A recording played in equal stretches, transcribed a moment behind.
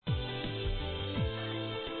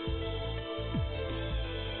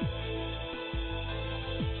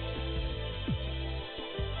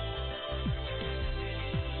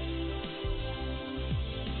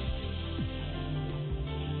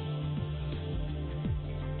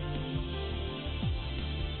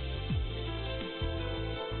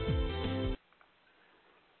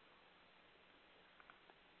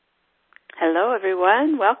Hello,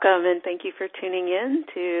 everyone. Welcome, and thank you for tuning in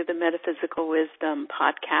to the Metaphysical Wisdom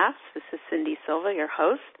Podcast. This is Cindy Silva, your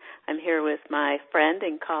host. I'm here with my friend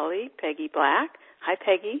and colleague, Peggy Black. Hi,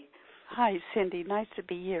 Peggy. Hi, Cindy. Nice to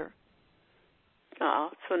be here. Oh,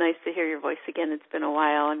 it's so nice to hear your voice again. It's been a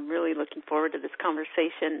while. I'm really looking forward to this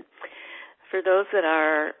conversation. For those that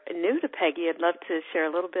are new to Peggy, I'd love to share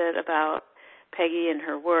a little bit about Peggy and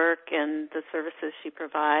her work and the services she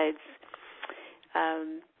provides.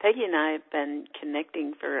 Peggy and I have been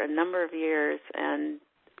connecting for a number of years, and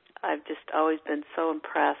I've just always been so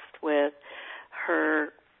impressed with her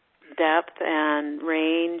depth and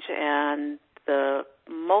range and the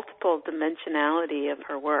multiple dimensionality of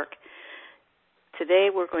her work. Today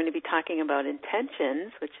we're going to be talking about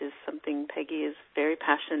intentions, which is something Peggy is very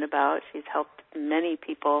passionate about. She's helped many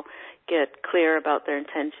people get clear about their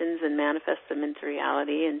intentions and manifest them into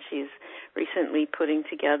reality, and she's recently putting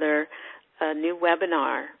together a new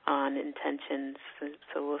webinar on intentions.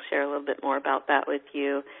 So we'll share a little bit more about that with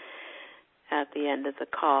you at the end of the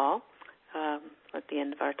call, at the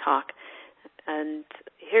end of our talk. And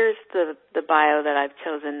here's the bio that I've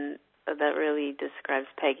chosen that really describes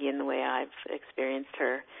Peggy in the way I've experienced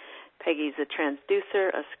her. Peggy's a transducer,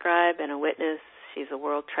 a scribe, and a witness. She's a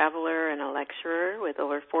world traveler and a lecturer with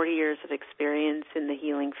over 40 years of experience in the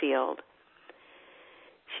healing field.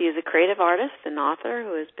 She is a creative artist and author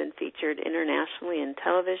who has been featured internationally in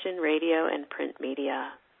television, radio, and print media.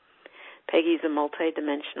 Peggy is a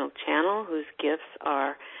multidimensional channel whose gifts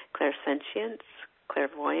are clairsentience,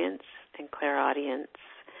 clairvoyance, and clairaudience.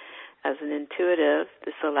 As an intuitive,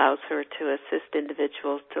 this allows her to assist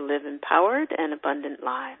individuals to live empowered and abundant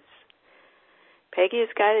lives. Peggy is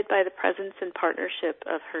guided by the presence and partnership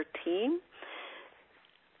of her team.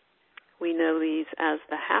 We know these as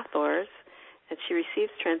the Hathors, and she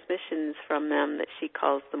receives transmissions from them that she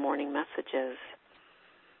calls the morning messages.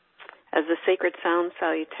 As the sacred sound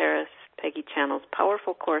salutarist, Peggy channels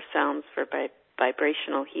powerful core sounds for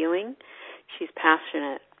vibrational healing. She's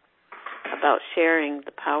passionate about sharing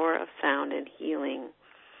the power of sound and healing.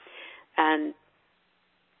 And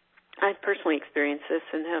I've personally experienced this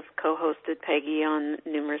and have co-hosted Peggy on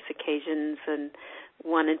numerous occasions, and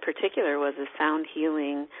one in particular was a sound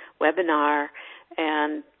healing webinar.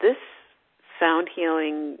 And this sound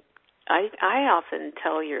healing, I often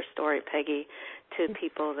tell your story, Peggy, to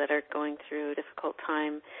people that are going through a difficult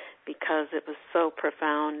time because it was so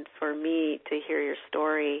profound for me to hear your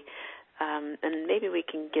story. And maybe we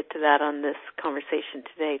can get to that on this conversation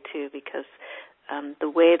today, too, because the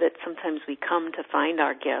way that sometimes we come to find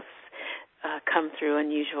our gifts come through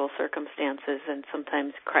unusual circumstances, and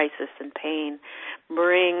sometimes crisis and pain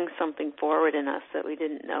bring something forward in us that we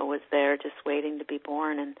didn't know was there, just waiting to be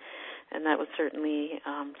born. And that was certainly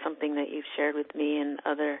something that you've shared with me and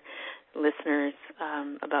other listeners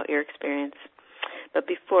about your experience. But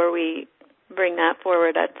before we bring that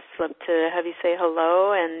forward, I'd just love to have you say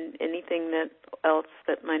hello and anything else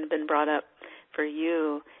that might have been brought up for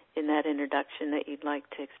you in that introduction that you'd like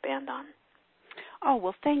to expand on. Oh,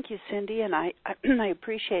 well, thank you, Cindy, and I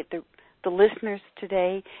appreciate the listeners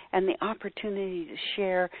today and the opportunity to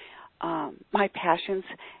share my passions.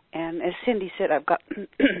 And as Cindy said, I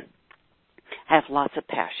have lots of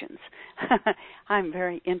passions. I'm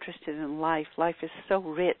very interested in life. Life is so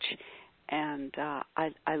rich, and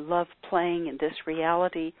I love playing in this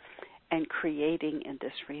reality and creating in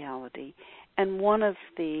this reality. And one of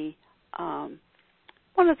the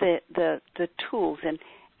tools,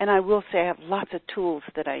 and I will say I have lots of tools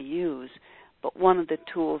that I use, but one of the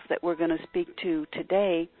tools that we're going to speak to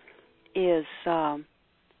today is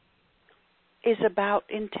about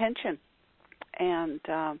intention and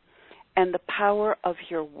the power of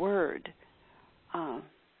your word.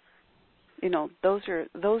 Those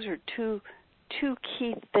are two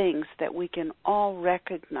key things that we can all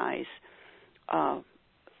recognize.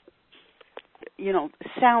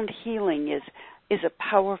 Sound healing is a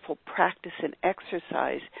powerful practice and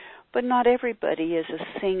exercise, but not everybody is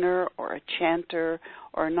a singer or a chanter,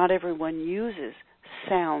 or not everyone uses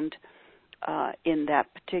sound in that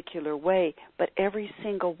particular way. But every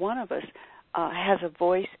single one of us has a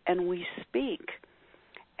voice, and we speak.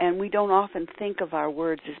 And we don't often think of our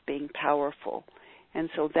words as being powerful. And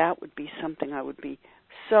so that would be something I would be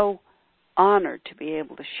so honored to be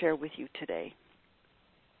able to share with you today.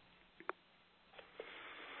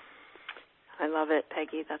 I love it,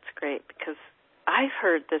 Peggy. That's great, because I've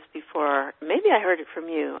heard this before. Maybe I heard it from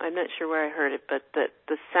you. I'm not sure where I heard it, but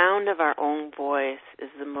the sound of our own voice is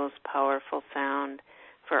the most powerful sound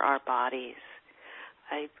for our bodies.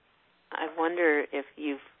 I wonder if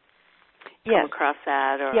you've come across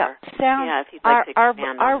that, or sound. if you'd like to expand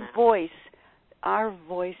on our that. voice our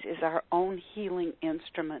voice is our own healing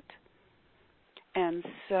instrument. And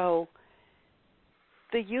so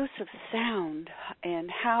the use of sound and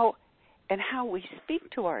how we speak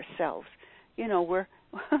to ourselves,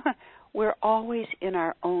 we're always in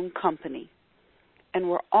our own company, and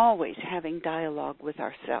we're always having dialogue with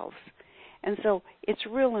ourselves. And so it's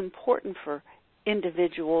real important for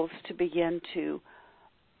individuals to begin to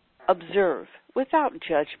observe without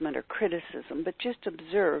judgment or criticism, but just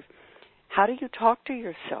observe, how do you talk to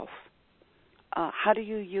yourself? How do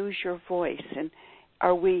you use your voice? And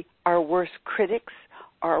are we our worst critics?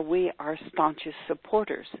 Are we our staunchest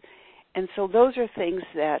supporters? And so those are things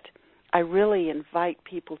that I really invite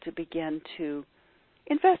people to begin to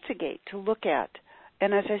investigate, to look at.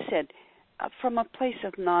 And as I said, from a place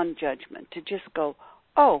of non-judgment, to just go,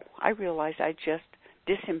 oh, I realize I just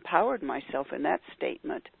disempowered myself in that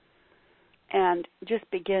statement. And just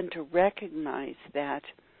begin to recognize that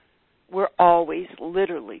we're always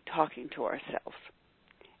literally talking to ourselves.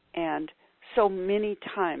 And so many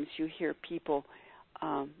times you hear people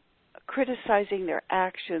criticizing their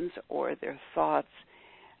actions or their thoughts,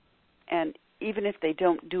 and even if they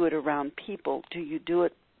don't do it around people, do you do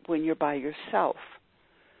it when you're by yourself?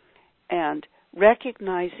 And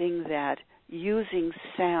recognizing that using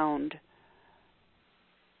sound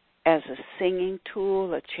as a singing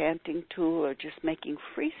tool, a chanting tool, or just making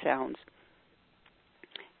free sounds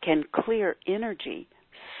can clear energy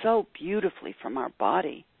so beautifully from our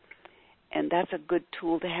body. And that's a good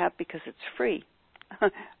tool to have because it's free.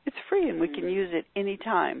 It's free, and we can use it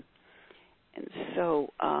anytime. And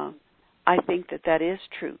so I think that is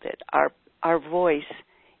true, that our voice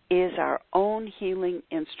is our own healing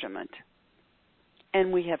instrument.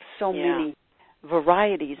 And we have so many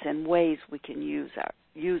varieties and ways we can use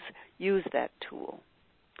that tool.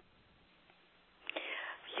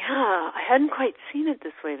 Yeah, I hadn't quite seen it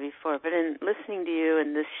this way before, but in listening to you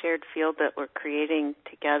and this shared field that we're creating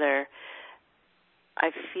together,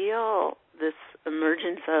 I feel this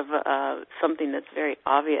emergence of something that's very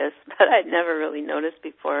obvious, but I'd never really noticed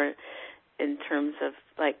before, in terms of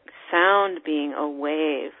like sound being a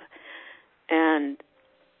wave. And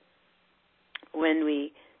when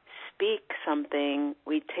we speak something,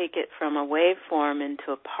 we take it from a wave form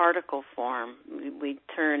into a particle form. We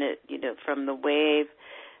turn it, from the wave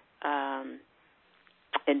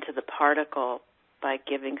into the particle by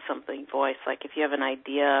giving something voice. Like if you have an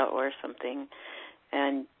idea or something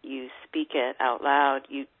and you speak it out loud,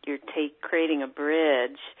 you're creating a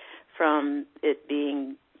bridge from it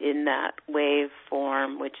being in that wave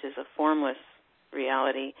form, which is a formless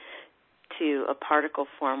reality, to a particle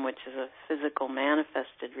form, which is a physical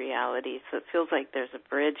manifested reality. So it feels like there's a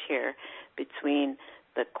bridge here between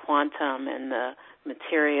the quantum and the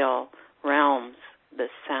material realms, the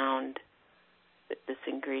sound, this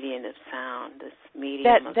ingredient of sound, this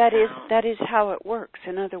medium of sound. That is how it works.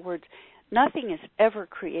 In other words, nothing is ever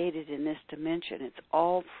created in this dimension. It's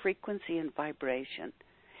all frequency and vibration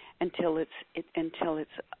until it's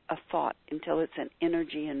a thought, until it's an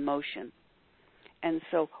energy in motion. And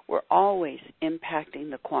so we're always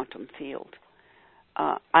impacting the quantum field.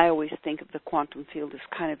 I always think of the quantum field as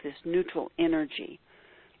kind of this neutral energy.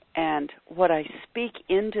 And what I speak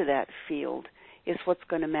into that field is what's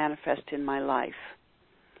going to manifest in my life.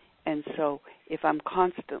 And so if I'm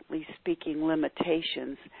constantly speaking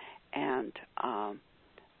limitations and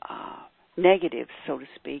negatives, so to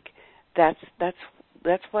speak, that's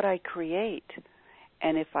what I create.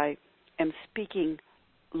 And if I am speaking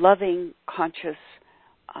loving, conscious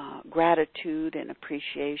gratitude and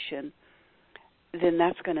appreciation, then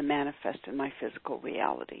that's going to manifest in my physical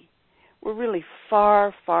reality. We're really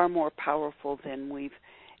far, far more powerful than we've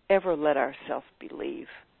ever let ourselves believe.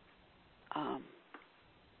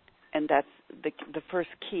 And that's the first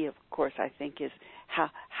key, of course, I think, is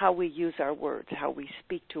how we use our words, how we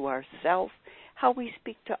speak to ourselves, how we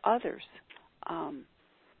speak to others,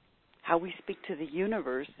 how we speak to the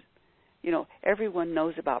universe. Everyone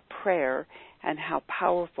knows about prayer and how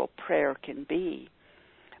powerful prayer can be.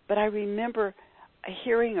 But I remember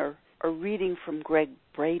hearing a reading from Greg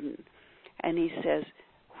Braden, and he says,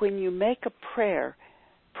 when you make a prayer,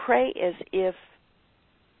 pray as if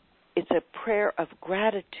it's a prayer of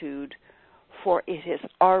gratitude for it has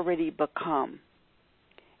already become.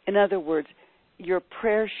 In other words, your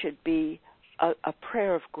prayer should be a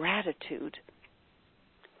prayer of gratitude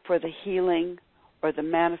for the healing or the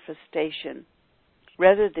manifestation,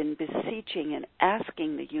 rather than beseeching and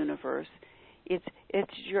asking the universe. It's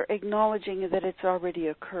you're acknowledging that it's already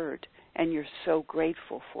occurred, and you're so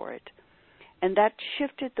grateful for it. And that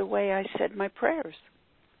shifted the way I said my prayers.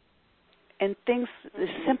 And things as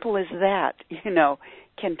simple as that,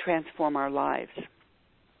 can transform our lives.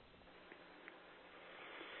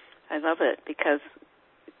 I love it, because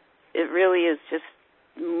it really is just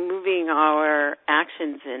moving our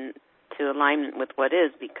actions into alignment with what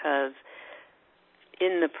is, because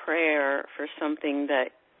in the prayer for something that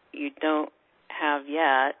you don't have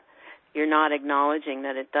yet, you're not acknowledging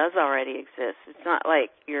that it does already exist. It's not like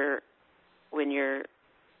when you're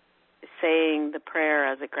saying the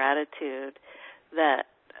prayer as a gratitude that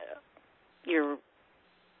you're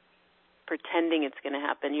pretending it's going to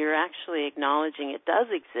happen. You're actually acknowledging it does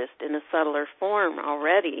exist in a subtler form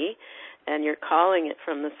already, and you're calling it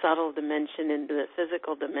from the subtle dimension into the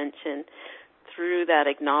physical dimension through that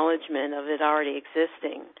acknowledgement of it already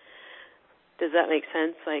existing. Does that make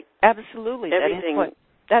sense? Like, absolutely. Everything.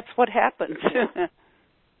 That's what happens.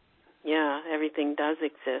 Yeah, everything does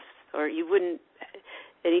exist. Or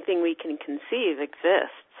anything we can conceive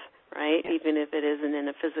exists, right? Yeah. Even if it isn't in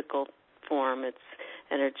a physical form, it's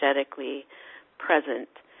energetically present.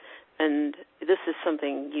 And this is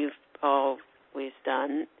something you've always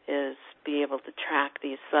done, is be able to track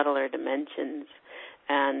these subtler dimensions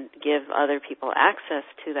and give other people access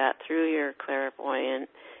to that through your clairvoyant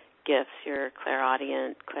gifts, your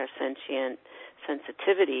clairaudient, clairsentient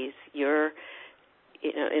sensitivities. You're,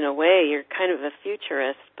 in a way, you're kind of a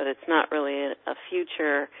futurist, but it's not really a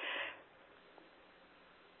future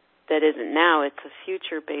that isn't now. It's a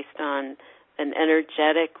future based on an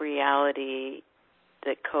energetic reality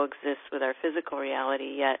that coexists with our physical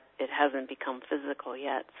reality, yet it hasn't become physical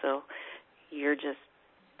yet. So you're just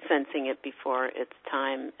sensing it before its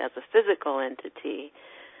time as a physical entity.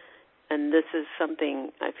 And this is something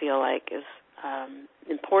I feel like is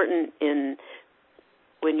important in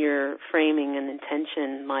when you're framing an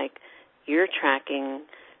intention, like you're tracking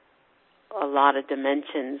a lot of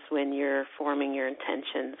dimensions when you're forming your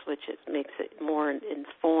intentions, which makes it more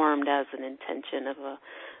informed as an intention of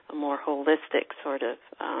a more holistic sort of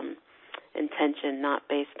intention, not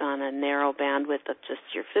based on a narrow bandwidth of just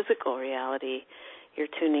your physical reality. You're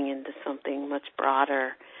tuning into something much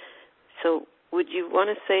broader. So would you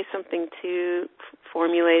want to say something to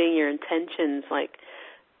formulating your intentions,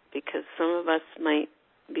 because some of us might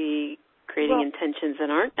be creating intentions that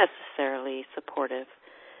aren't necessarily supportive?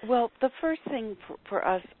 Well, the first thing for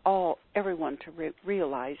us everyone to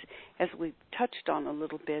realize, as we've touched on a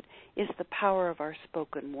little bit, is the power of our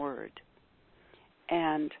spoken word.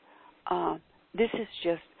 And this is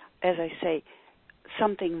just, as I say,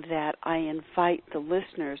 something that I invite the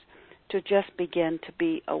listeners to just begin to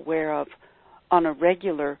be aware of on a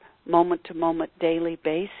regular, moment-to-moment, daily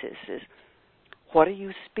basis. Is what are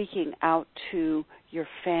you speaking out to your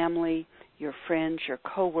family, your friends, your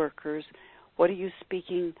coworkers? What are you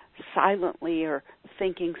speaking silently or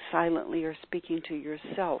thinking silently or speaking to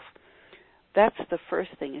yourself? That's the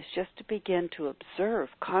first thing, is just to begin to observe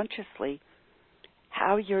consciously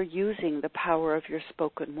how you're using the power of your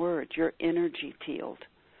spoken word, your energy field.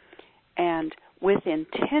 And with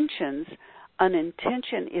intentions, an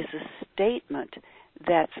intention is a statement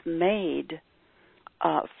that's made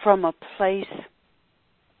from a place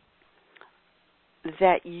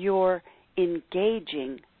that you're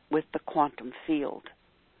engaging with the quantum field.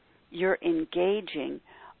 You're engaging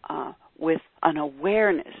with an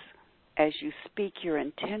awareness as you speak your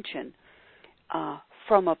intention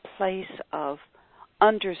from a place of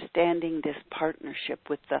understanding this partnership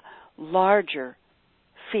with the larger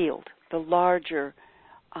field, the larger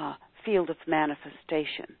field of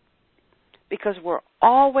manifestation. Because we're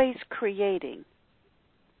always creating.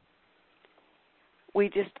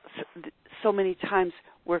 So many times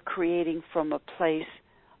we're creating from a place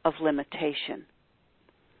of limitation.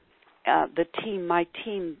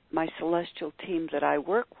 My celestial team that I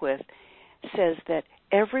work with says that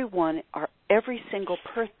every single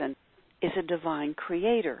person is a divine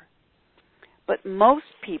creator. But most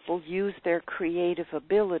people use their creative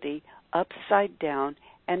ability upside down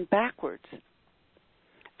and backwards.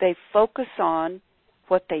 They focus on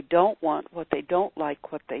what they don't want, what they don't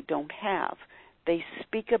like, what they don't have. They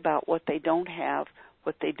speak about what they don't have,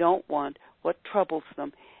 what they don't want, what troubles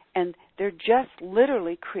them, and they're just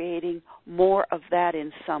literally creating more of that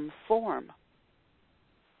in some form.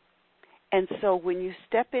 And so when you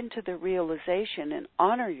step into the realization and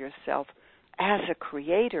honor yourself as a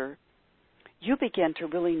creator, you begin to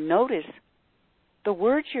really notice the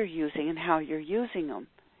words you're using and how you're using them.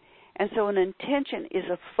 And so an intention is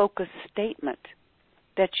a focused statement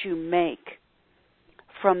that you make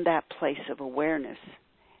from that place of awareness.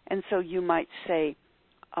 And so you might say,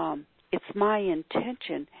 it's my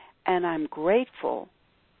intention and I'm grateful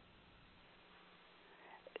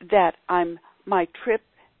that my trip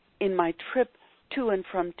in my trip to and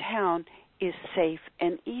from town is safe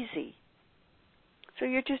and easy. So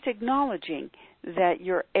you're just acknowledging that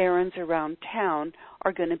your errands around town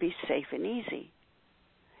are going to be safe and easy.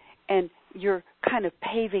 And you're kind of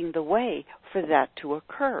paving the way for that to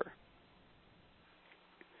occur.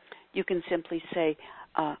 You can simply say,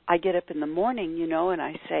 I get up in the morning, and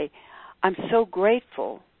I say, I'm so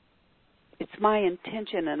grateful. It's my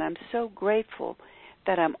intention, and I'm so grateful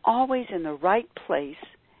that I'm always in the right place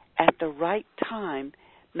at the right time,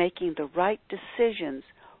 making the right decisions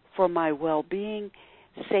for my well-being,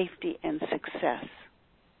 safety, and success.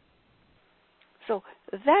 So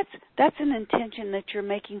that's an intention that you're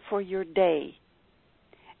making for your day.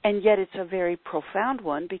 And yet it's a very profound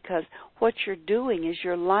one, because what you're doing is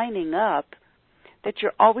you're lining up that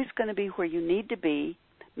you're always going to be where you need to be,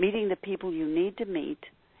 meeting the people you need to meet,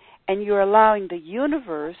 and you're allowing the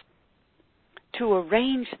universe to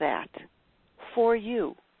arrange that for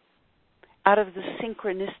you out of the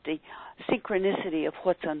synchronicity of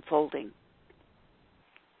what's unfolding.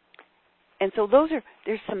 And so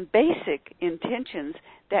there's some basic intentions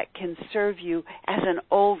that can serve you as an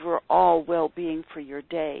overall well-being for your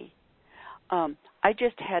day. I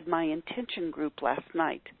just had my intention group last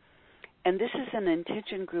night, and this is an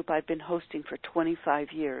intention group I've been hosting for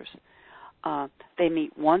 25 years. They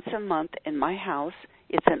meet once a month in my house.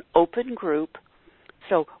 It's an open group,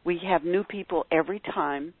 so we have new people every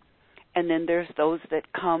time, and then there's those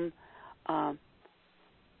that come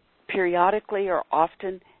periodically or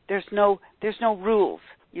often. There's no rules.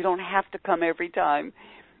 You don't have to come every time,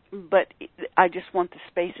 but I just want the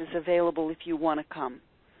spaces available if you want to come.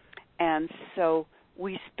 And so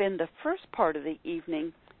we spend the first part of the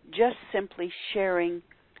evening just simply sharing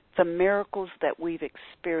the miracles that we've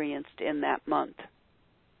experienced in that month.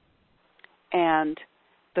 And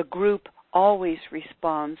the group always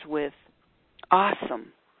responds with,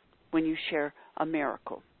 awesome, when you share a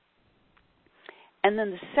miracle. And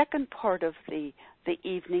then the second part of the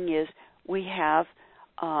evening is we have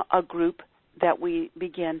a group that we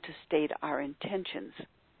begin to state our intentions.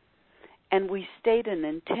 And we state an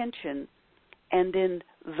intention, and then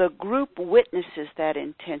the group witnesses that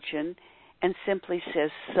intention and simply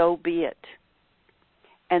says, so be it.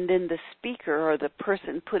 And then the speaker or the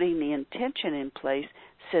person putting the intention in place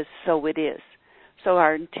says, so it is. So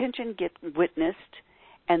our intention gets witnessed,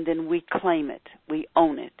 and then we claim it, we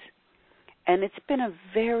own it. And it's been a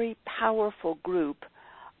very powerful group.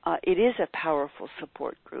 It is a powerful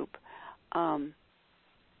support group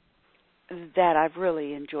that I've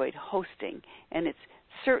really enjoyed hosting. And it's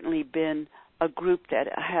certainly been a group that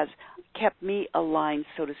has kept me aligned,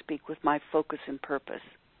 so to speak, with my focus and purpose.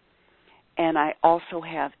 And I also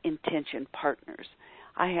have intention partners.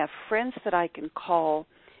 I have friends that I can call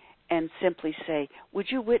and simply say, would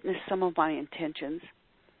you witness some of my intentions?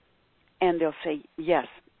 And they'll say, yes.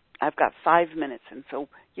 I've got 5 minutes. And so,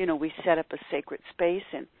 we set up a sacred space,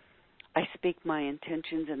 and I speak my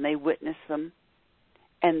intentions, and they witness them.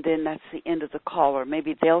 And then that's the end of the call, or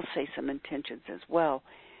maybe they'll say some intentions as well.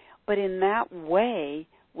 But in that way,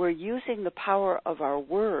 we're using the power of our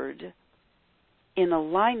word in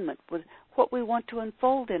alignment with what we want to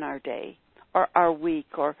unfold in our day, or our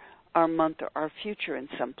week, or our month, or our future in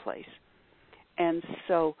some place. And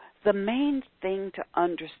so the main thing to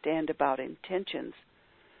understand about intentions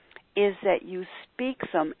is that you speak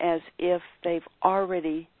them as if they've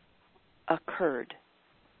already occurred.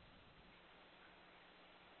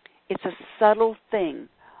 It's a subtle thing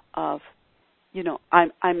of,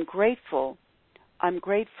 I'm grateful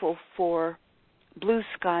for blue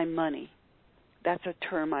sky money. That's a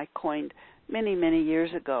term I coined many, many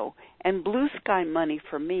years ago. And blue sky money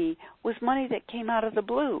for me was money that came out of the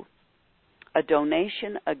blue. A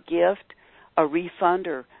donation, a gift, a refund,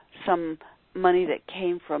 or some money that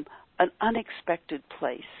came from an unexpected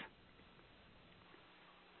place.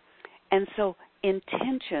 And so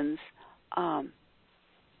intentions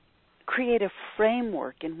create a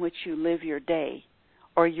framework in which you live your day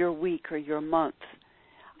or your week or your month.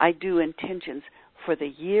 I do intentions for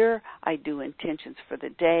the year. I do intentions for the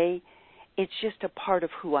day. It's just a part of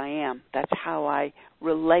who I am. That's how I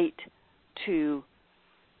relate to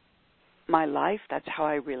my life. That's how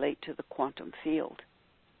I relate to the quantum field.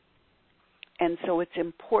 And so it's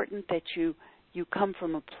important that you come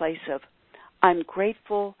from a place of, I'm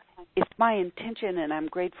grateful, it's my intention, and I'm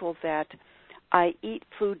grateful that I eat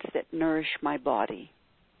foods that nourish my body.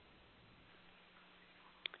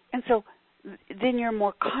 And so then you're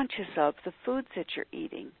more conscious of the foods that you're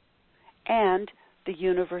eating, and the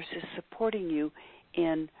universe is supporting you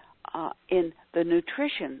in the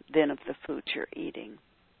nutrition then of the foods you're eating.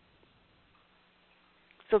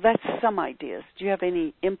 So that's some ideas. Do you have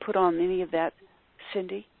any input on any of that,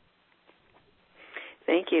 Cindy?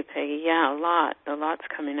 Thank you, Peggy. Yeah, a lot. A lot's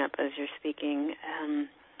coming up as you're speaking. I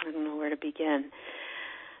don't know where to begin.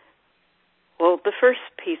 Well, the first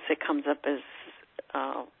piece that comes up is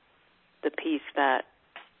the piece that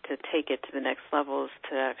to take it to the next level is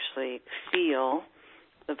to actually feel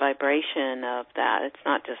the vibration of that. It's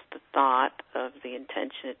not just the thought of the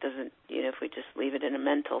intention. It doesn't, if we just leave it in a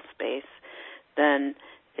mental space, then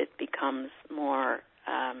it becomes more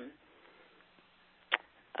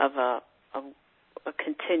of a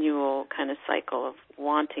continual kind of cycle of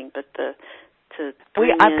wanting. But to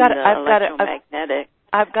bring in the electromagnetic.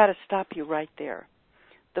 I've got to stop you right there.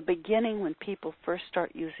 The beginning, when people first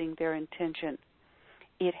start using their intention,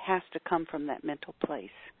 it has to come from that mental place.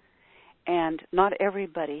 And not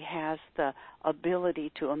everybody has the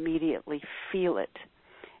ability to immediately feel it.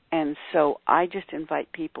 And so I just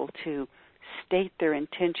invite people to state their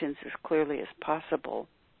intentions as clearly as possible,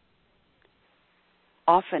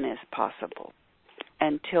 often as possible,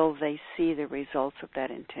 until they see the results of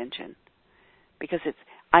that intention. Because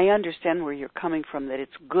I understand where you're coming from, that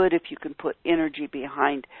it's good if you can put energy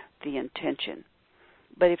behind the intention.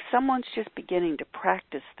 But if someone's just beginning to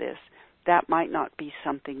practice this, that might not be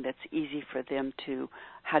something that's easy for them to,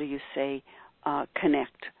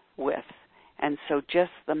 connect with. And so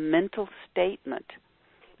just the mental statement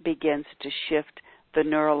begins to shift the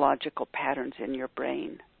neurological patterns in your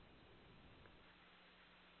brain.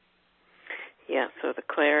 Yeah, so the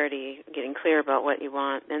clarity, getting clear about what you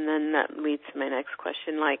want. And then that leads to my next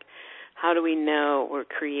question, like, how do we know we're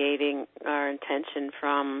creating our intention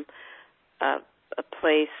from a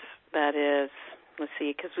place that is, let's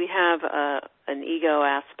see, because we have an ego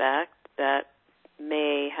aspect that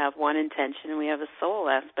may have one intention, and we have a soul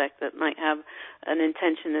aspect that might have an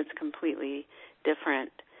intention that's completely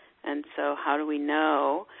different. And so how do we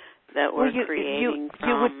know that we're creating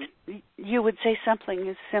from... You would say something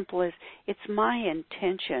as simple as, it's my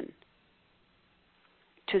intention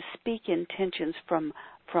to speak intentions from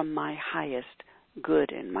my highest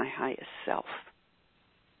good and my highest self.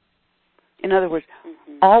 In other words,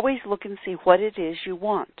 always look and see what it is you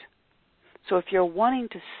want. So if you're wanting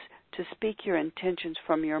to speak your intentions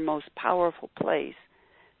from your most powerful place,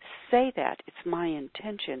 say that. It's my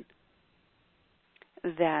intention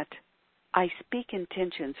that I speak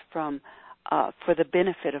intentions from for the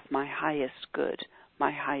benefit of my highest good,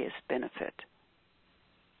 my highest benefit.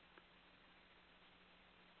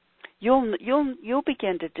 You'll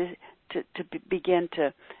begin to begin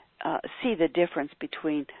to see the difference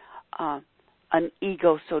between an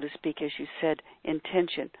ego, so to speak, as you said,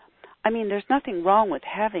 intention. I mean, there's nothing wrong with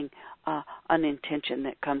having an intention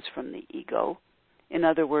that comes from the ego. In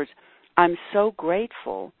other words, I'm so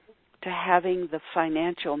grateful to having the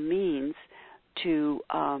financial means to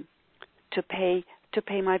pay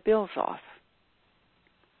my bills off.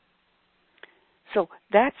 So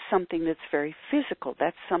that's something that's very physical.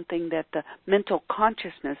 That's something that the mental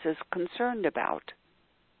consciousness is concerned about,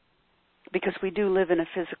 because we do live in a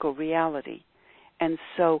physical reality. And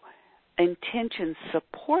so intentions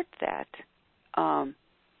support that.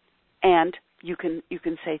 And you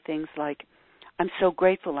can say things like, I'm so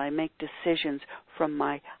grateful I make decisions from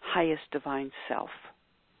my highest divine self.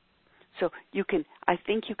 So I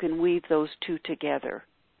think you can weave those two together.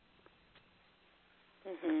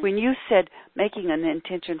 Mm-hmm. When you said making an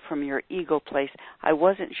intention from your ego place, I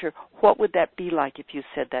wasn't sure, what would that be like if you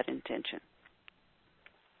said that intention?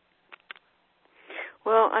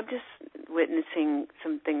 Well, I'm just witnessing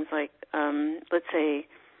some things like, let's say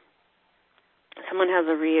someone has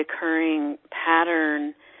a reoccurring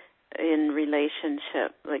pattern in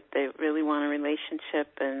relationship, like they really want a relationship,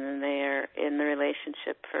 and then they're in the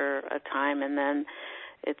relationship for a time, and then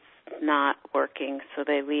it's not working, so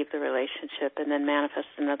they leave the relationship and then manifest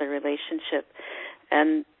another relationship,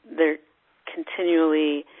 and they're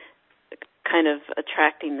continually kind of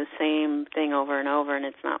attracting the same thing over and over, and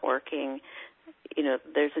it's not working.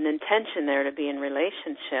 There's an intention there to be in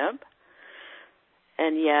relationship,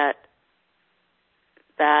 and yet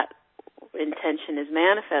that intention is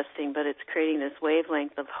manifesting, but it's creating this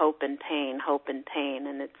wavelength of hope and pain,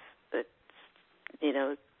 and it's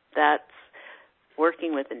that's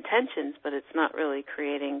working with intentions, but it's not really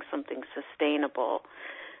creating something sustainable.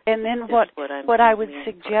 And then what I would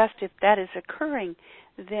suggest, if that is occurring,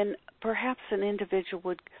 then perhaps an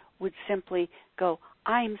individual would simply go,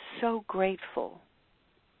 I'm so grateful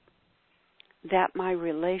that my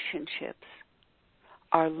relationships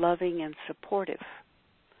are loving and supportive.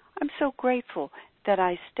 I'm so grateful that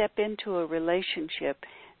I step into a relationship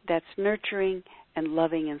that's nurturing and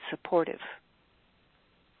loving and supportive.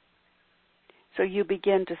 So you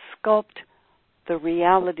begin to sculpt the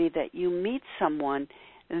reality that you meet someone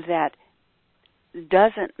that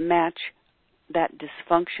doesn't match that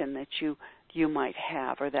dysfunction that you might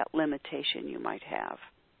have or that limitation you might have.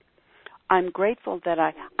 I'm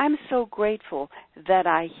so grateful that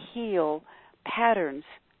I heal patterns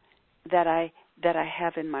that I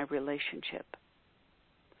have in my relationship.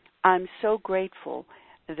 I'm so grateful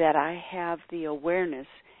that I have the awareness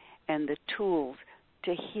and the tools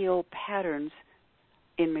to heal patterns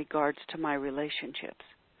in regards to my relationships.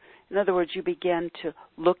 In other words, you begin to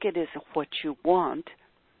look at it as what you want,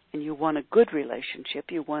 and you want a good relationship,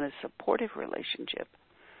 you want a supportive relationship.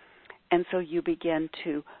 And so you begin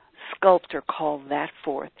to sculpt or call that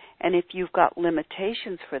forth. And if you've got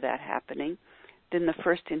limitations for that happening, then the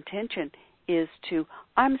first intention is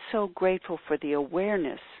I'm so grateful for the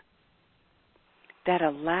awareness that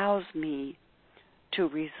allows me to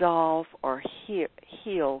resolve or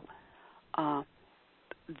heal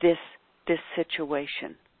this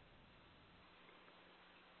situation.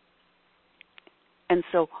 And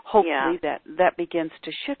so hopefully that begins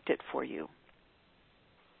to shift it for you.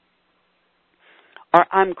 Or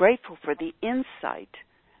I'm grateful for the insight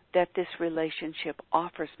that this relationship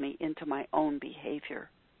offers me into my own behavior.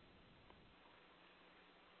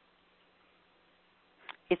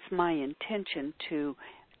 It's my intention to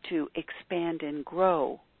expand and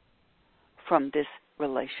grow from this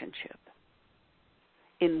relationship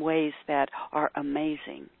in ways that are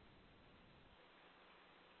amazing.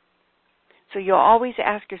 So you'll always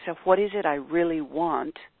ask yourself, what is it I really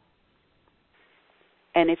want?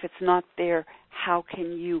 And if it's not there, how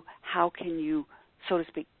can you, so to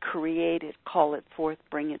speak, create it, call it forth,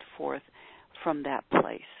 bring it forth from that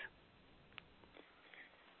place?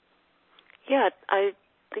 Yeah, I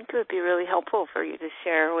think it would be really helpful for you to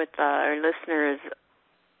share with our listeners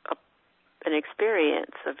an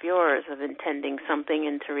experience of yours of intending something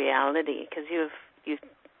into reality, because you've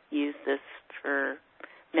used this for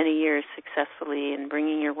many years successfully in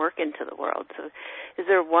bringing your work into the world. So is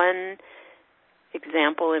there one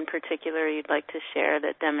example in particular you'd like to share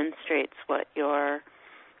that demonstrates what you're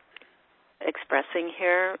expressing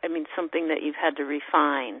here? I mean, something that you've had to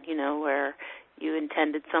refine, where you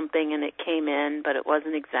intended something and it came in, but it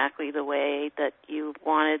wasn't exactly the way that you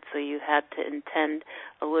wanted, so you had to intend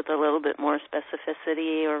with a little bit more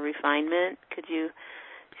specificity or refinement. Could you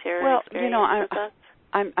share an experience with us?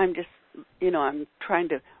 I'm just, I'm trying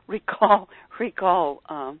to recall.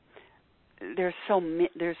 There's so many.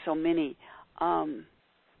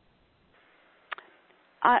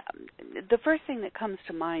 The first thing that comes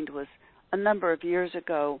to mind was a number of years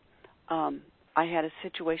ago. I had a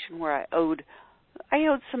situation where I owed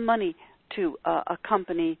some money to a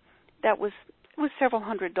company that was several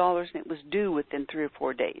 $100s, and it was due within 3 or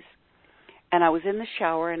 4 days. And I was in the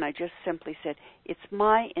shower, and I just simply said, "It's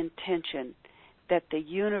my intention that the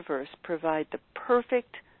universe provide the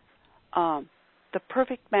perfect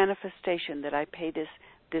manifestation that I pay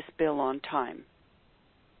this bill on time."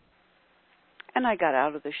 And I got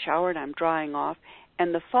out of the shower, and I'm drying off,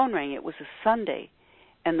 and the phone rang. It was a Sunday,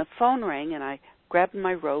 and the phone rang, and I grabbed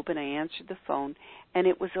my robe, and I answered the phone, and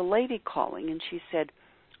it was a lady calling, and she said,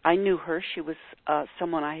 I knew her. She was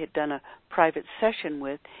someone I had done a private session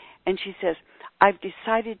with, and she says, "I've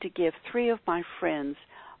decided to give 3 of my friends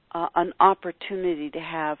an opportunity to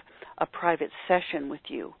have a private session with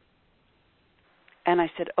you." And I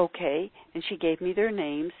said, "Okay," and she gave me their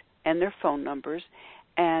names and their phone numbers,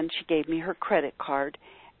 and she gave me her credit card,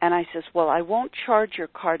 and I says, "Well, I won't charge your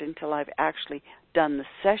card until I've actually done the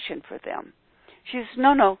session for them." She says,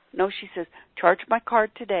 no, she says, "Charge my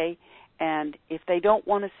card today, and if they don't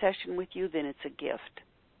want a session with you, then it's a gift."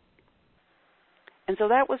 And so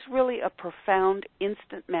that was really a profound,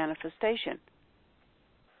 instant manifestation.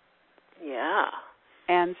 Yeah.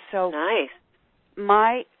 And so nice.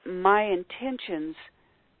 My intentions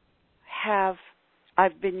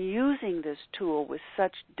I've been using this tool with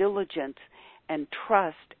such diligence and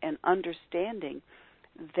trust and understanding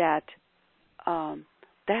that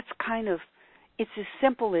that's kind of, it's as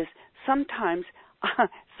simple as sometimes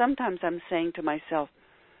I'm saying to myself,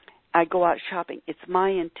 I go out shopping, it's my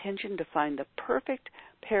intention to find the perfect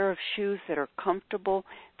pair of shoes that are comfortable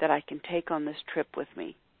that I can take on this trip with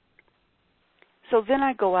me. So then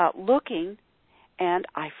I go out looking, and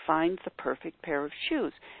I find the perfect pair of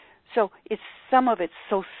shoes. So some of it's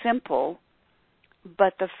so simple,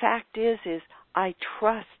 but the fact is I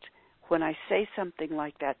trust when I say something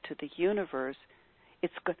like that to the universe,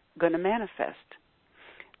 it's going to manifest.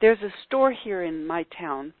 There's a store here in my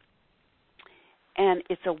town, and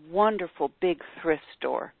it's a wonderful big thrift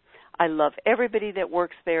store. I love everybody that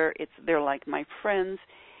works there. They're like my friends,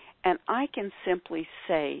 And I can simply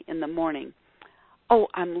say in the morning, oh,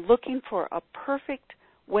 I'm looking for a perfect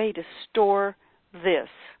way to store this.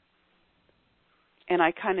 And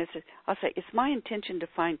I kind of say, I'll say, it's my intention to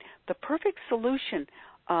find the perfect solution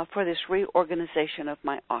for this reorganization of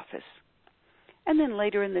my office. And then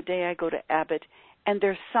later in the day, I go to Abbott, and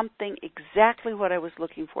there's something exactly what I was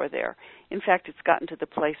looking for there. In fact, it's gotten to the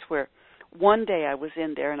place where one day I was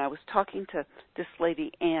in there, and I was talking to this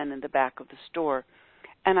lady, Ann, in the back of the store,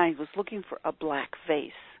 and I was looking for a black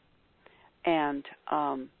vase. And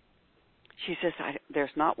she says, there's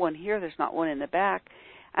not one here, there's not one in the back.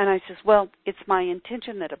 And I says, well, it's my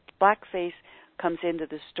intention that a black vase comes into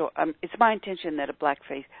the store. It's my intention that a black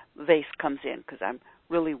vase comes in because I'm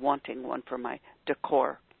really wanting one for my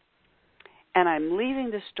decor. And I'm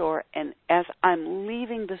leaving the store, and as I'm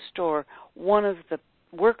leaving the store, one of the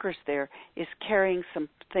workers there is carrying some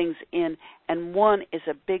things in, and one is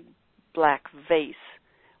a big black vase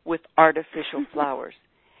with artificial flowers.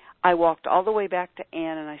 I walked all the way back to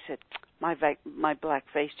Ann, and I said, my black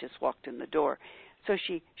vase just walked in the door. So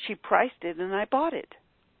she priced it, and I bought it.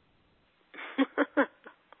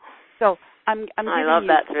 So I'm I love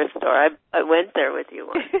that thrift store. I went there with you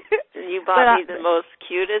once. You bought me the most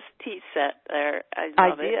cutest tea set there. I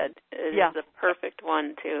love it. It is the perfect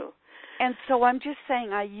one, too. And so I'm just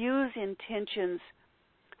saying I use intentions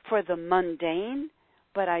for the mundane,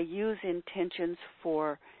 but I use intentions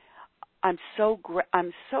for, I'm so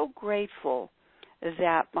grateful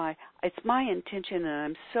that it's my intention, and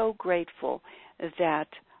I'm so grateful that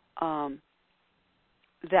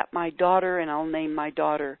that my daughter, and I'll name my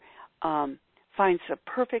daughter, finds a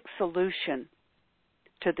perfect solution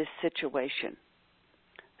to this situation.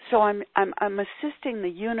 So I'm assisting the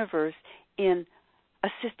universe in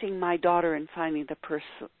assisting my daughter in finding the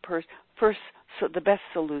the best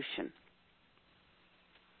solution.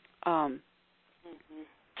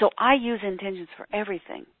 So I use intentions for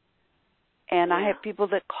everything. And I have people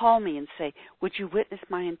that call me and say, would you witness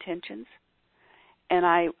my intentions? And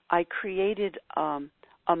I created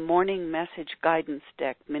a morning message guidance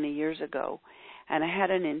deck many years ago, and I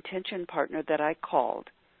had an intention partner that I called.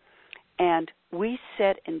 And we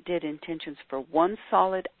set and did intentions for 1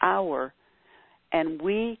 solid hour, and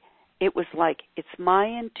it was like, it's my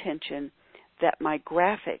intention that my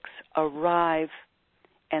graphics arrive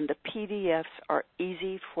and the PDFs are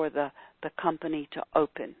easy for the company to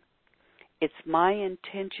open. It's my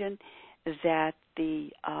intention that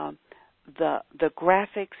the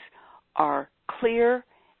graphics are clear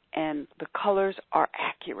and the colors are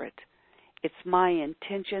accurate. It's my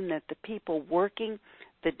intention that the people working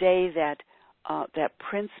the day that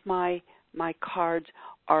prints my cards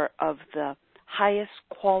are of the highest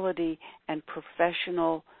quality and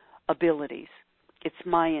professional abilities. It's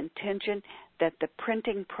my intention that the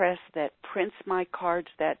printing press that prints my cards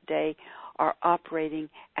that day are operating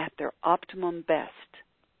at their optimum best.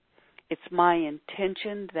 It's my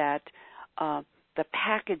intention that the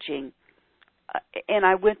packaging, and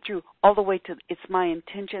I went through all the way to, it's my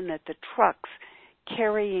intention that the trucks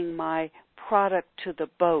carrying my product to the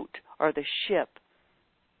boat or the ship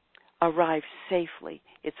arrive safely.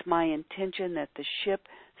 It's my intention that the ship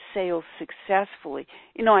sails successfully.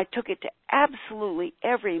 You know, I took it to absolutely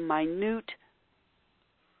every minute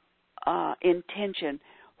intention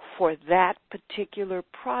for that particular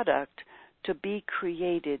product to be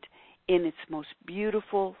created in its most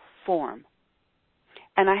beautiful form.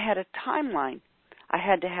 And I had a timeline. I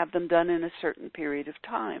had to have them done in a certain period of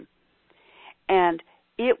time. And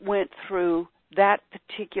it went through that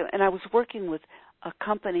particular, and I was working with a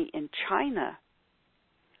company in China,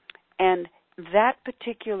 and that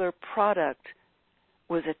particular product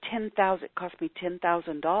was it cost me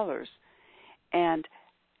 $10,000, and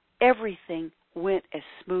everything went as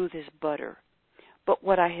smooth as butter. But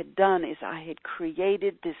what I had done is I had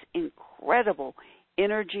created this incredible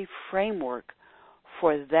energy framework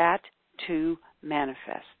for that to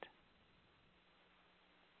manifest.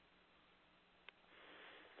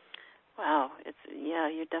 Wow,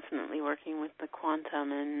 you're definitely working with the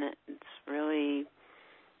quantum, and it's really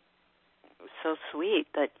so sweet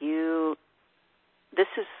that this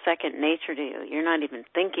is second nature to you. You're not even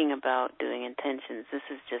thinking about doing intentions. This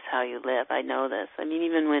is just how you live. I know this. I mean,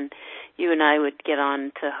 even when you and I would get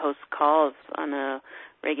on to host calls on a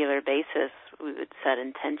regular basis, we would set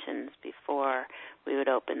intentions before we would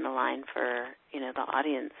open the line for, the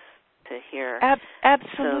audience to hear.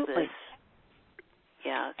 Absolutely. So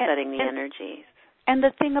setting the energy. And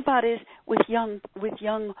the thing about it is, with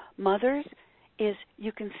young mothers, is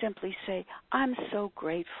you can simply say, I'm so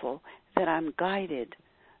grateful that I'm guided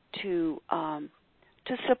to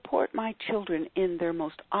support my children in their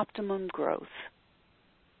most optimum growth.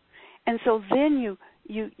 And so then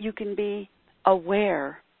you can be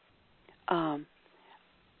aware that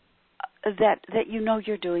you know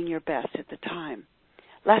you're doing your best at the time.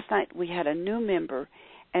 Last night we had a new member,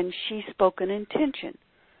 and she spoke an intention.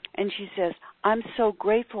 And she says, I'm so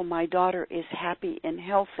grateful my daughter is happy and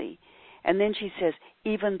healthy. And then she says,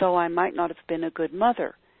 even though I might not have been a good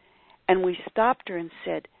mother. And we stopped her and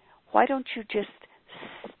said, why don't you just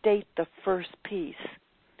state the first piece?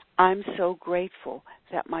 I'm so grateful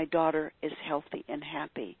that my daughter is healthy and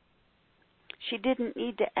happy. She didn't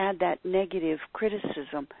need to add that negative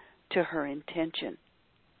criticism to her intention.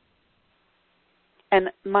 And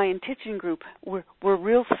my intention group, we're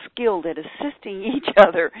real skilled at assisting each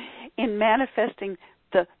other in manifesting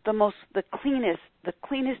the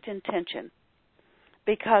cleanest intention,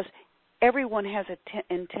 because everyone has an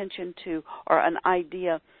intention to, or an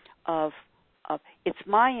idea of it's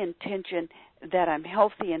my intention that I'm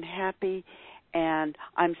healthy and happy, and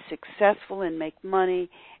I'm successful and make money,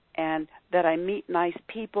 and that I meet nice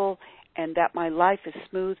people, and that my life is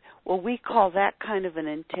smooth. Well, we call that kind of an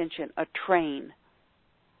intention a train.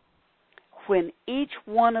 When each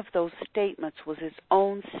one of those statements was its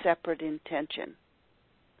own separate intention.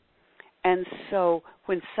 And so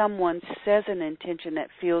when someone says an intention that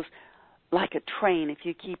feels like a train, if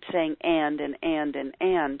you keep saying and,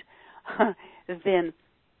 then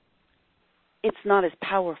it's not as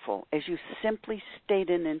powerful as you simply state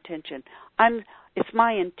an intention. It's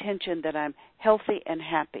my intention that I'm healthy and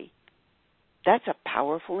happy. That's a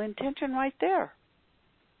powerful intention right there.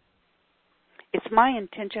 It's my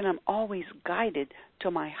intention I'm always guided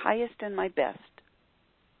to my highest and my best.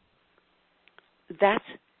 That's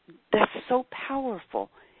so powerful.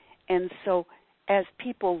 And so as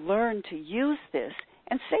people learn to use this,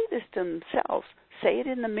 and say this to themselves, say it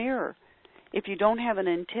in the mirror. If you don't have an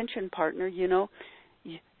intention partner, you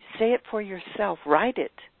say it for yourself. Write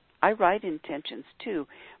it. I write intentions too,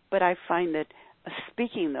 but I find that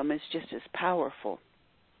speaking them is just as powerful.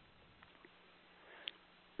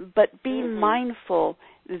 But be mindful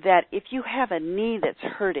that if you have a knee that's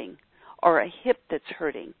hurting or a hip that's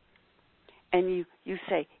hurting, and you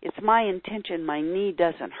say, it's my intention my knee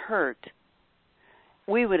doesn't hurt,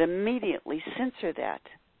 we would immediately censor that.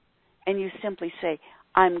 And you simply say,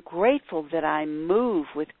 I'm grateful that I move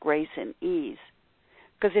with grace and ease.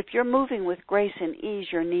 Because if you're moving with grace and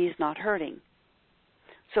ease, your knee's not hurting.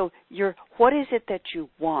 So what is it that you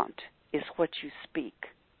want is what you speak.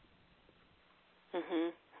 Mm-hmm.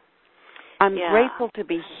 I'm grateful to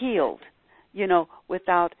be healed,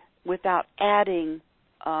 without adding,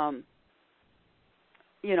 I'm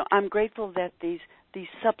grateful that these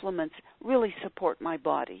supplements really support my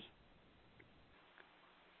body.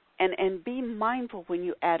 And be mindful when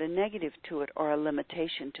you add a negative to it or a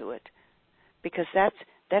limitation to it, because that's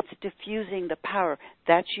diffusing the power.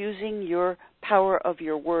 That's using your power of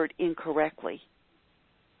your word incorrectly.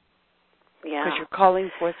 Yeah. Because you're calling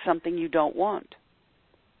forth something you don't want.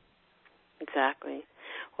 Exactly.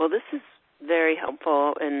 Well, this is very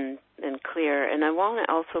helpful and clear, and I want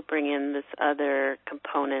to also bring in this other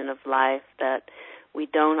component of life that we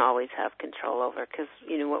don't always have control over, because,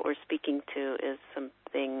 what we're speaking to is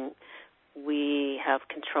something we have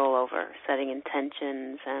control over, setting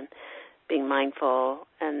intentions and being mindful,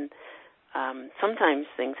 and sometimes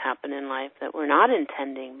things happen in life that we're not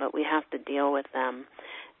intending, but we have to deal with them.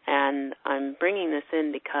 And I'm bringing this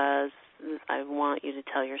in because I want you to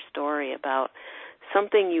tell your story about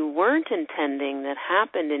something you weren't intending that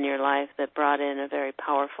happened in your life that brought in a very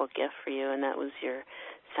powerful gift for you, and that was your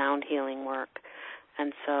sound healing work.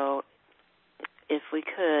 And so if we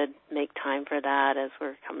could make time for that as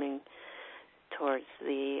we're coming towards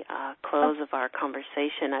the close of our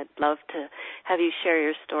conversation, I'd love to have you share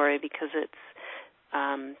your story, because it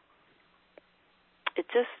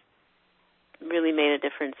just really made a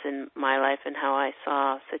difference in my life and how I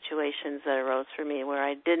saw situations that arose for me where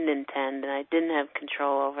I didn't intend and I didn't have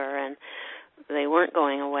control over, and they weren't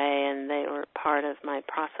going away, and they were part of my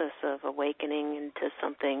process of awakening into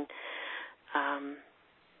something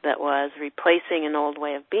that was replacing an old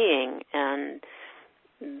way of being. And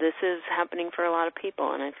this is happening for a lot of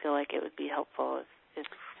people, and I feel like it would be helpful if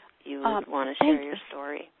you would want to share your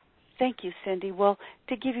story. Thank you, Cindy. Well,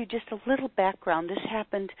 to give you just a little background, this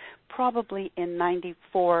happened probably in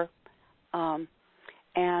 94,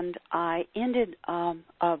 and I ended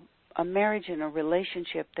a marriage and a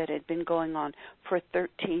relationship that had been going on for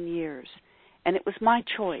 13 years, and it was my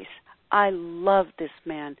choice. I loved this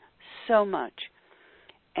man so much,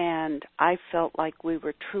 and I felt like we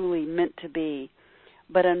were truly meant to be,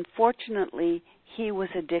 but unfortunately, he was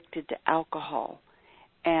addicted to alcohol,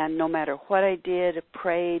 and no matter what I did,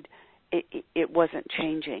 prayed, it wasn't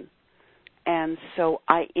changing. And so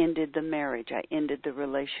I ended the marriage. I ended the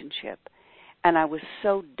relationship. And I was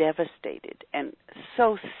so devastated and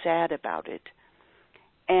so sad about it.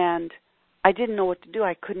 And I didn't know what to do.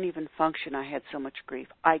 I couldn't even function. I had so much grief.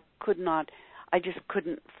 I just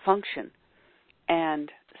couldn't function.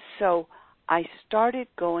 And so I started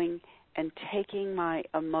going and taking my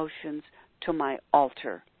emotions to my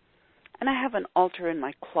altar. And I have an altar in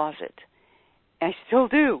my closet. I still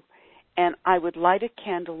do. And I would light a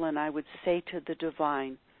candle and I would say to the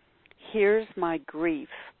divine, here's my grief.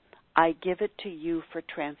 I give it to you for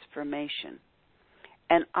transformation.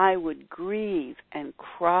 And I would grieve and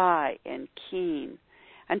cry and keen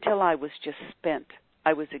until I was just spent.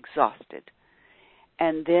 I was exhausted.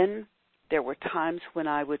 And then there were times when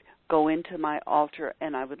I would go into my altar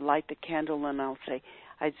and I would light the candle and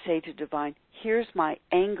I'd say to divine, here's my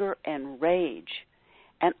anger and rage.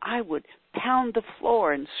 And I would pound the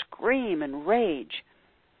floor and scream and rage.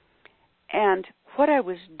 And what I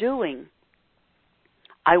was doing,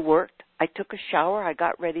 I worked, I took a shower, I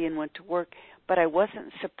got ready and went to work, but I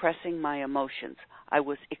wasn't suppressing my emotions. I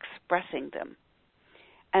was expressing them.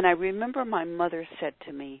 And I remember my mother said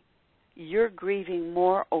to me, you're grieving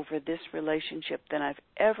more over this relationship than I've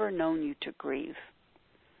ever known you to grieve.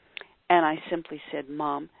 And I simply said,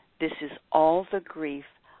 Mom, this is all the grief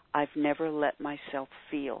I've never let myself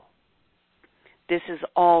feel. This is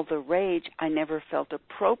all the rage I never felt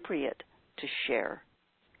appropriate to share.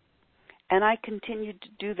 And I continued to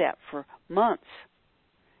do that for months.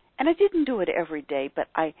 And I didn't do it every day, but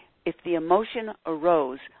if the emotion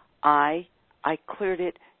arose, I cleared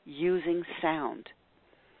it using sound.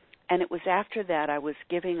 And it was after that I was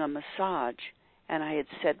giving a massage, and I had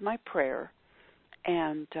said my prayer,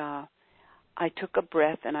 and I took a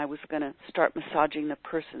breath, and I was going to start massaging the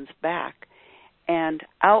person's back. And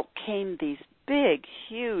out came these big,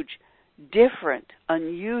 huge, different,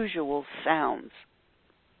 unusual sounds.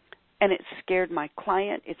 And it scared my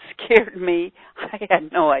client. It scared me. I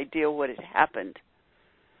had no idea what had happened.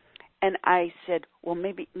 And I said, well,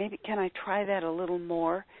 maybe can I try that a little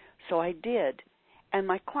more? So I did. And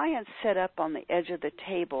my client sat up on the edge of the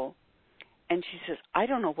table, and she says, I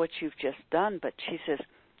don't know what you've just done, but she says,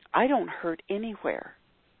 I don't hurt anywhere.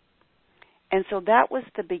 And so that was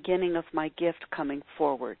the beginning of my gift coming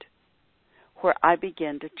forward, where I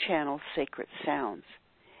began to channel sacred sounds.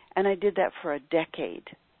 And I did that for a decade.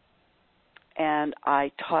 And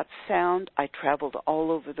I taught sound. I traveled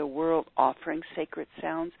all over the world offering sacred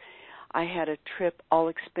sounds. I had a trip, all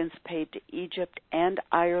expense paid, to Egypt and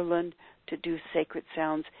Ireland to do sacred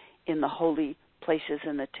sounds in the holy places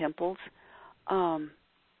and the temples.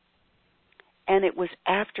 And it was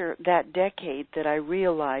after that decade that I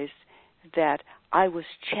realized that I was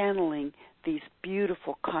channeling these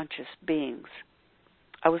beautiful conscious beings.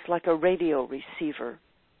 I was like a radio receiver.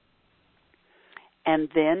 And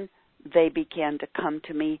then they began to come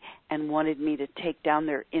to me and wanted me to take down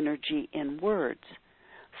their energy in words.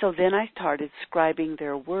 So then I started scribing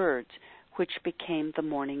their words, which became the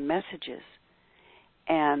morning messages.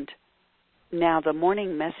 And now the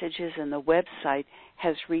morning messages and the website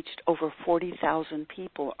has reached over 40,000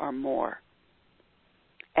 people or more.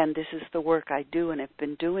 And this is the work I do and have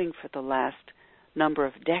been doing for the last number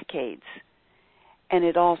of decades. And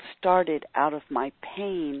it all started out of my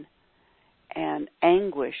pain and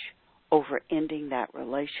anguish over ending that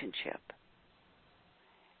relationship.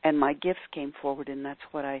 And my gifts came forward, and that's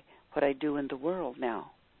what I do in the world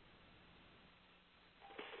now.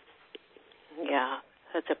 Yeah,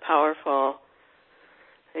 that's a powerful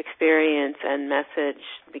experience and message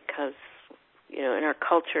because, you know, in our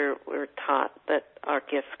culture we're taught that our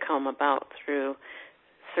gifts come about through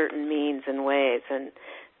certain means and ways, and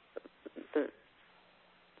the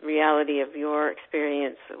reality of your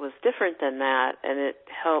experience was different than that, and it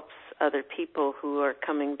helps other people who are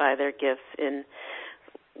coming by their gifts in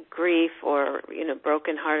grief or, you know,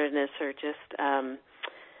 brokenheartedness or just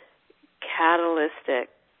catalytic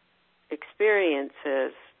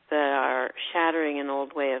experiences that are shattering an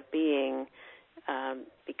old way of being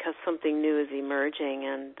because something new is emerging,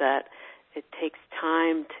 and that it takes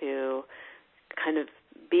time to kind of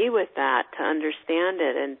be with that, to understand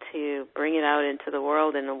it, and to bring it out into the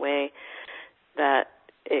world in a way that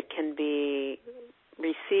it can be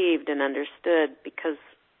received and understood, because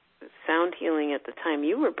sound healing at the time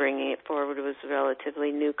you were bringing it forward was a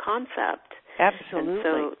relatively new concept. Absolutely.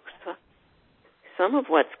 And so some of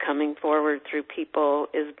what's coming forward through people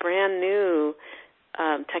is brand new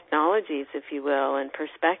technologies, if you will, and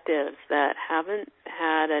perspectives that haven't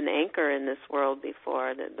had an anchor in this world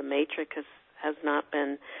before. The matrix has not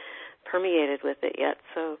been permeated with it yet.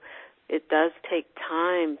 So it does take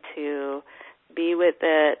time to be with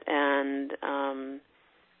it, and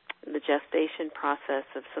the gestation process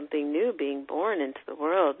of something new being born into the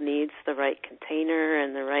world needs the right container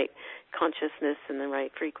and the right consciousness and the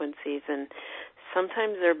right frequencies, and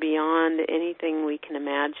sometimes they're beyond anything we can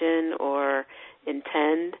imagine or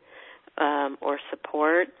intend or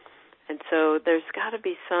support. And so there's got to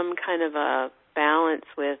be some kind of a balance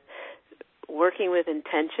with working with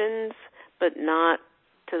intentions, but not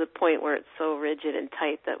to the point where it's so rigid and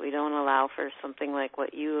tight that we don't allow for something like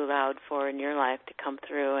what you allowed for in your life to come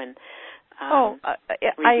through and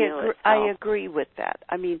I agree with that.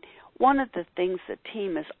 I mean, one of the things the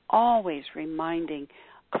team is always reminding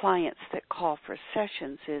clients that call for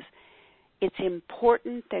sessions is it's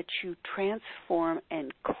important that you transform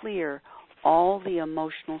and clear all the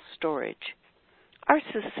emotional storage. Our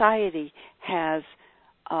society has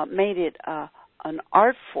made it an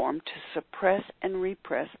art form to suppress and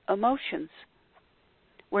repress emotions.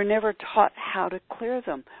 We're never taught how to clear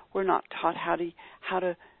them. We're not taught how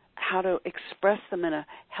to express them in a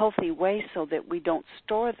healthy way so that we don't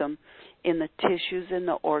store them in the tissues and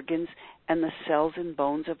the organs and the cells and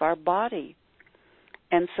bones of our body.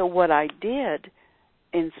 And so what I did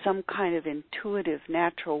in some kind of intuitive,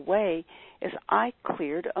 natural way is I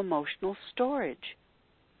cleared emotional storage.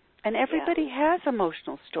 And everybody has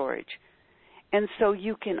emotional storage. And so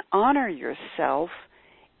you can honor yourself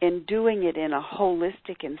in doing it in a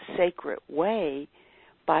holistic and sacred way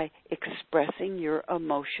by expressing your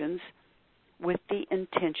emotions with the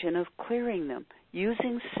intention of clearing them,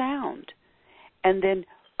 using sound, and then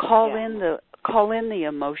call in the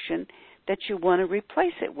emotion that you want to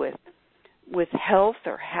replace it with health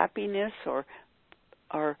or happiness or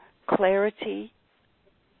clarity,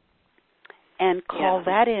 and call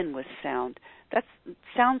that in with sound.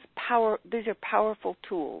 These are powerful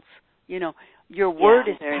tools. You know, your word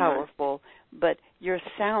is powerful, but your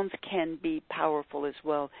sounds can be powerful as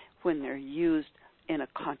well when they're used in a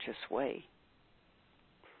conscious way.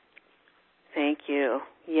 Thank you.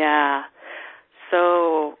 Yeah,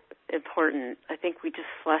 so important. I think we just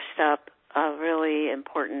fleshed up a really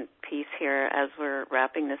important piece here as we're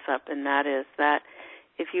wrapping this up, and that is that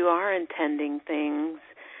if you are intending things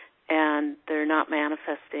and they're not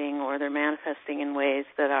manifesting, or they're manifesting in ways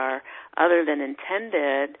that are other than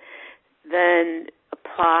intended, then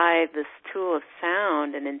apply this tool of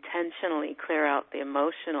sound and intentionally clear out the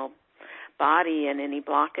emotional body and any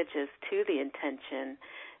blockages to the intention,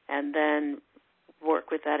 and then work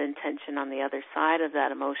with that intention on the other side of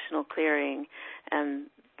that emotional clearing, and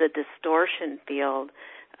the distortion field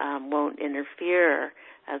won't interfere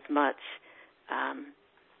as much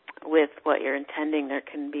with what you're intending. There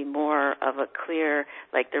can be more of a clear,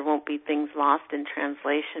 like there won't be things lost in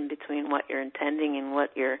translation between what you're intending and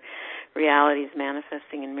what your reality is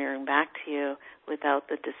manifesting and mirroring back to you without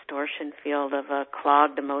the distortion field of a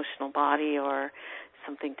clogged emotional body or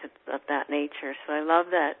something of that nature. So I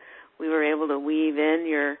love that we were able to weave in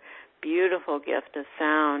your beautiful gift of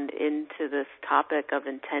sound into this topic of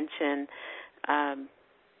intention,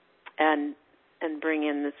 and bring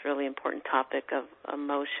in this really important topic of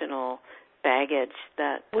emotional baggage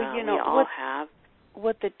that we all have.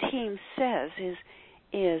 What the team says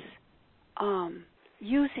is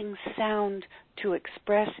using sound to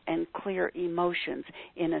express and clear emotions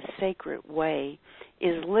in a sacred way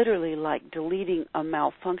is literally like deleting a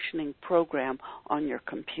malfunctioning program on your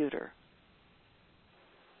computer.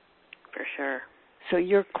 For sure. So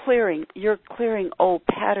you're clearing old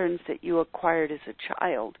patterns that you acquired as a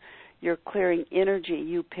child. You're clearing energy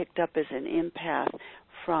you picked up as an empath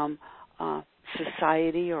from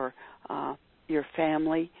society or your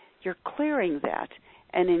family. You're clearing that.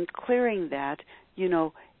 And in clearing that,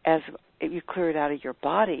 as you clear it out of your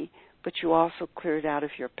body, but you also clear it out of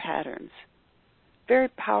your patterns. Very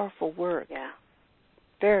powerful work. Yeah.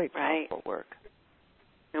 Very powerful work.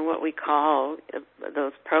 And what we call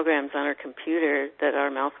those programs on our computer that are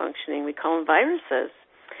malfunctioning, we call them viruses.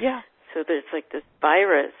 Yeah. So there's like this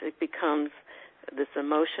virus. It becomes this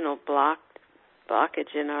emotional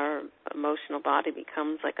blockage in our emotional body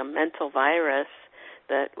becomes like a mental virus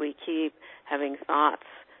that we keep having thoughts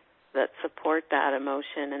that support that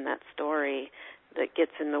emotion and that story that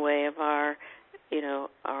gets in the way of our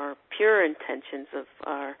pure intentions of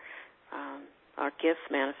our gifts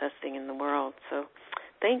manifesting in the world. So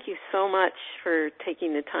thank you so much for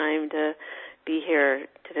taking the time to be here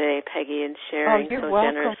today, Peggy, and sharing so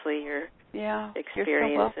welcome. generously your experiences. You're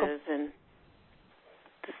so welcome. And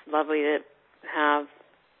it's lovely to have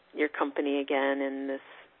your company again in this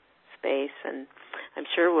space. And I'm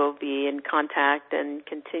sure we'll be in contact and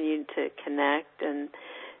continue to connect and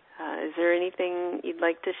Is there anything you'd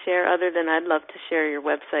like to share other than I'd love to share your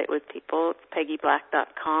website with people? It's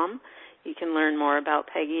PeggyBlack.com. You can learn more about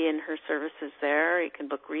Peggy and her services there. You can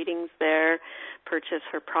book readings there, purchase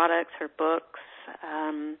her products, her books,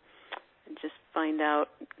 and just find out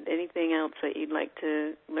anything else that you'd like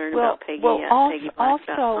to learn about Peggy at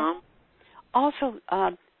PeggyBlack.com. Also,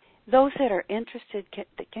 those that are interested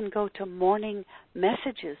can go to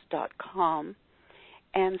morningmessages.com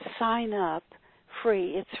and sign up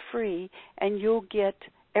free. It's free, and you'll get,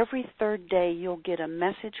 every third day, you'll get a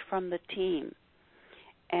message from the team.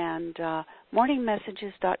 And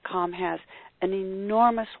morningmessages.com has an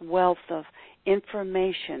enormous wealth of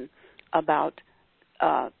information about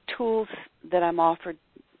tools that I'm offered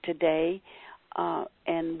today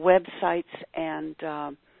and websites and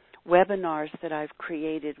webinars that I've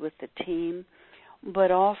created with the team,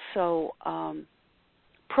 but also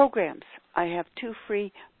programs. I have 2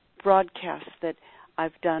 free broadcasts that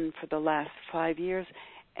I've done for the last 5 years,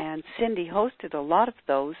 and Cindy hosted a lot of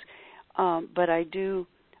those, but I do,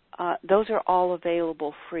 those are all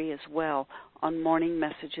available free as well on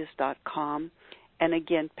morningmessages.com. And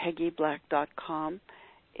again, PeggyBlack.com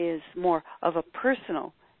is more of a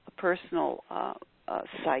personal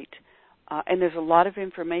site. And there's a lot of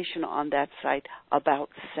information on that site about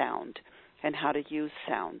sound and how to use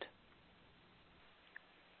sound.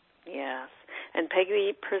 Yes. And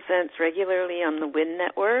Peggy presents regularly on the WIN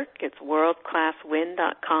Network. It's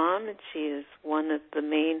worldclasswin.com, and she is one of the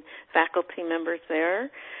main faculty members there,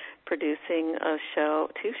 producing a show,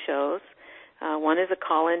 2 shows. One is a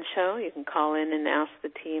call-in show. You can call in and ask the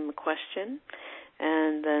team a question.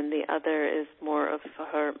 And then the other is more of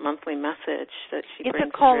her monthly message that she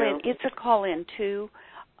brings through. It's a call-in, too.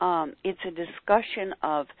 It's a discussion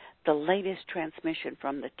of the latest transmission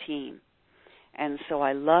from the team. And so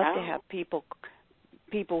I love to have people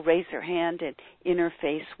raise their hand and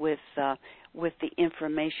interface with the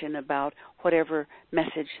information about whatever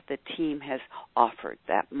message the team has offered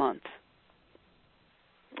that month.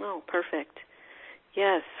 Oh, perfect.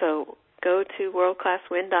 Yes, so go to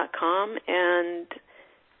worldclasswin.com and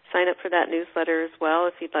sign up for that newsletter as well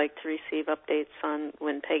if you'd like to receive updates on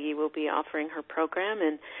when Peggy will be offering her program.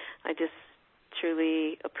 And I just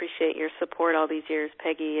truly appreciate your support all these years,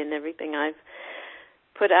 Peggy, and everything I've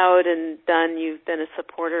put out and done. You've been a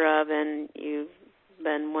supporter of, and you've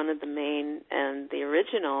been one of the main and the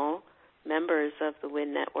original members of the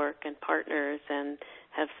WIN Network and partners, and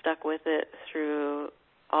have stuck with it through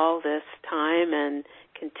all this time and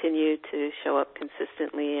continue to show up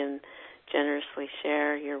consistently and generously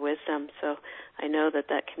share your wisdom. So I know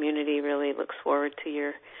that community really looks forward to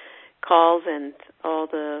your calls and all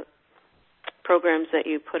the programs that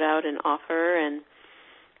you put out and offer, and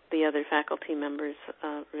the other faculty members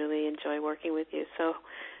really enjoy working with you. So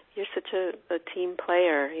you're such a team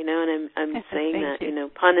player, and I'm saying that,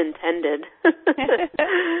 pun intended.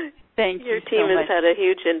 Thank you. Your team has had a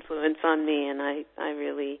huge influence on me, and I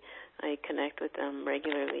connect with them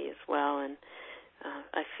regularly as well, and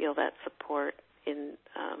I feel that support in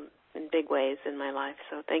big ways in my life.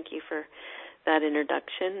 So thank you for that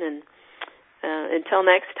introduction, and until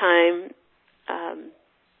next time,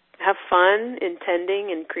 have fun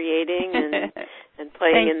intending and creating and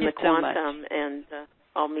playing in the quantum, and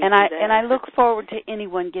I'll meet you there. And I look forward to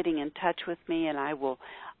anyone getting in touch with me, and I will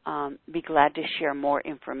be glad to share more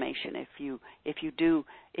information if you do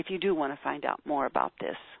want to find out more about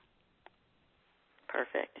this.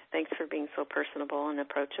 Perfect. Thanks for being so personable and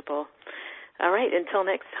approachable. All right, until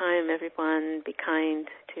next time, everyone, be kind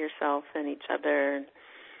to yourself and each other, and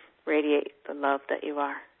radiate the love that you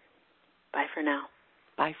are. Bye for now.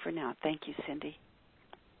 Bye for now. Thank you, Cindy.